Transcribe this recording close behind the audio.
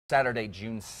Saturday,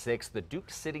 June 6th, the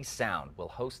Duke City Sound will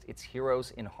host its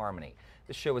Heroes in Harmony.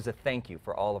 This show is a thank you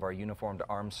for all of our uniformed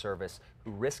armed service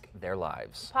who risk their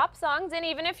lives. Pop songs and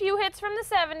even a few hits from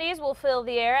the 70s will fill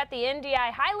the air at the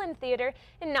NDI Highland Theater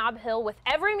in Nob Hill with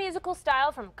every musical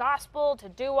style from gospel to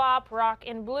doo-wop, rock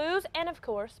and blues, and of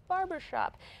course,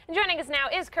 barbershop. And joining us now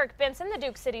is Kirk Benson, the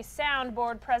Duke City Sound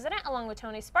Board President, along with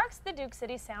Tony Sparks, the Duke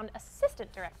City Sound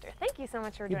Assistant Director. Thank you so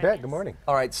much for joining us. You bet. Good morning.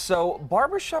 All right, so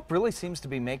barbershop really seems to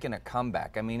be making a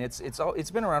comeback. I mean, it's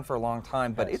been around for a long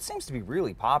time, but it seems to be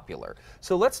really popular.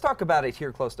 So let's talk about it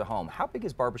here close to home. How big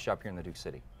is barbershop here in the Duke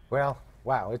City? Well,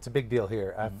 wow, it's a big deal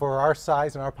here. For our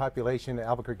size and our population,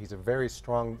 Albuquerque is a very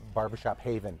strong barbershop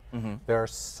haven. There are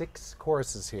 6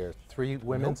 choruses here, 3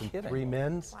 women's and 3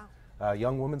 men's. Wow.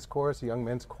 Young women's chorus, a young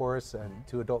men's chorus, and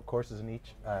 2 adult choruses in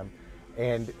each.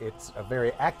 And it's a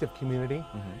very active community.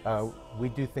 We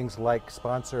do things like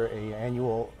sponsor an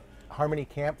annual Harmony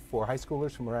Camp for high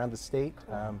schoolers from around the state.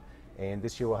 And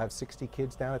this year we'll have 60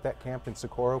 kids down at that camp in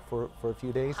Socorro for a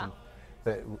few days. Wow.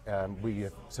 And we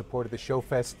supported the Show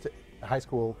Fest high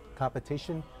school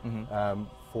competition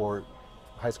for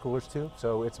high schoolers too.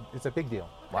 So it's a big deal.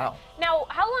 Wow. Now,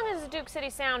 how long has the Duke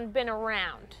City Sound been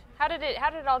around? How did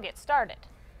it all get started?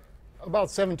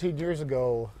 About 17 years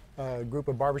ago, a group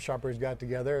of barbershoppers got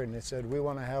together and they said, we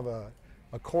want to have a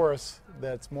chorus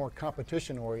that's more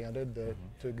competition oriented,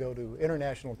 to go to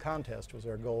international contest was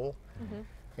our goal.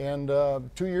 And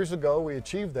 2 years ago we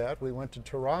achieved that. We went to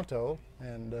Toronto,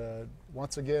 and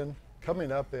once again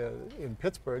coming up in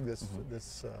Pittsburgh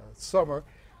this summer,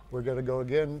 we're going to go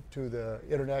again to the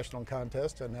international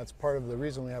contest, and that's part of the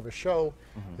reason we have a show,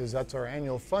 is that's our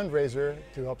annual fundraiser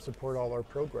to help support all our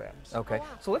programs. Okay,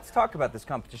 so let's talk about this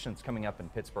competition that's coming up in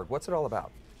Pittsburgh. What's it all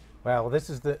about? Well, this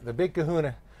is the big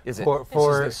kahuna. Is it? For This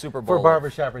is the Super Bowl for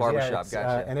barbershoppers. barbershop, Yeah,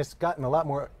 gotcha. and it's gotten a lot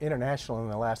more international in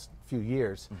the last few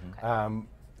years.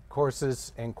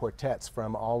 Choruses and quartets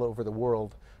from all over the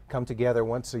world come together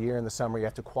once a year in the summer. You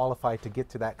have to qualify to get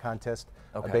to that contest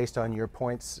based on your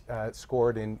points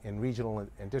scored in regional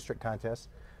and district contests.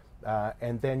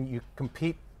 And then you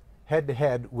compete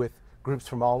head-to-head with groups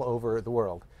from all over the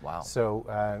world. Wow. So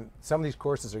some of these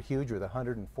courses are huge with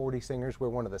 140 singers. We're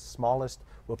one of the smallest.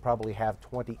 We'll probably have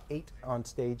 28 on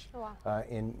stage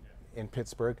in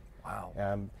Pittsburgh.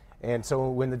 Wow. And so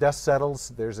when the dust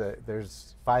settles,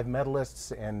 there's 5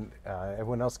 medalists, and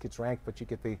everyone else gets ranked, but you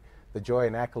get the joy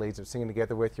and accolades of singing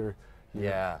together with your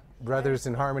brothers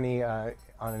in harmony on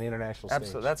an international stage.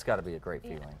 Absolutely, that's got to be a great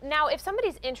feeling. Now, if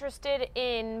somebody's interested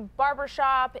in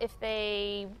barbershop, if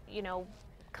they,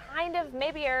 kind of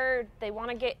maybe they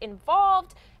want to get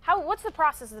involved, what's the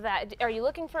process of that? Are you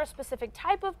looking for a specific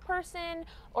type of person,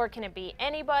 or can it be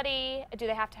anybody? Do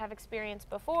they have to have experience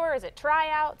before? Is it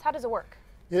tryouts? How does it work?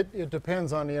 It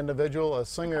depends on the individual.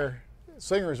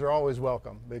 Singers are always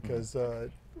welcome, because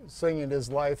singing is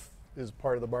life, is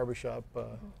part of the barbershop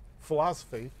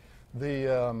philosophy.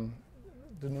 The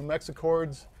New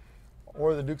Mexicords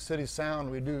or the Duke City Sound,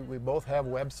 we both have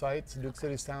websites,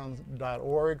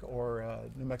 dukecitysound.org or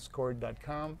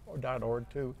newmexicord.com or .org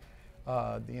too.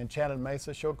 The Enchanted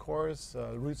Mesa Show Chorus,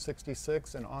 Route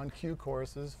 66, and On Cue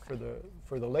choruses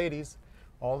for the ladies.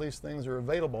 All these things are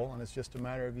available, and it's just a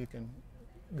matter of you can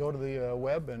go to the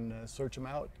web and search them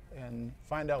out and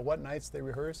find out what nights they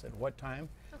rehearse at what time.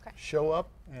 Show up,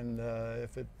 and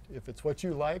if it's what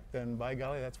you like, then by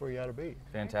golly, that's where you ought to be.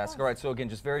 Fantastic. All right, so again,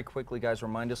 just very quickly, guys,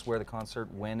 remind us where the concert,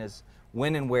 when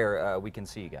and where we can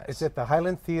see you guys. It's at the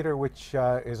Highland Theater, which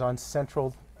is on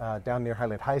Central, down near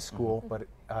Highland High School, but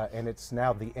and it's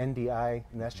now the NDI,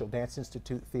 National Dance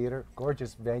Institute Theater.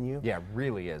 Gorgeous venue. Yeah, it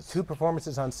really is. 2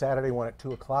 performances on Saturday, one at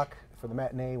 2 o'clock for the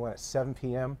matinee, one at 7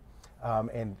 p.m.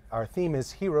 And our theme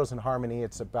is Heroes in Harmony.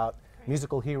 It's about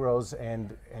musical heroes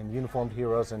and uniformed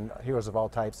heroes and heroes of all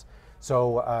types.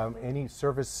 So any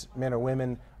servicemen or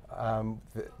women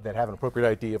that have an appropriate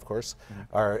ID, of course,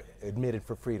 are admitted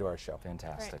for free to our show.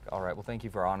 Fantastic. All right, well, thank you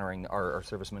for honoring our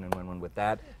servicemen and women with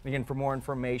that. And again, for more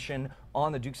information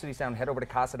on the Duke City Sound, head over to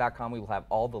casa.com. We will have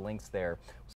all the links there.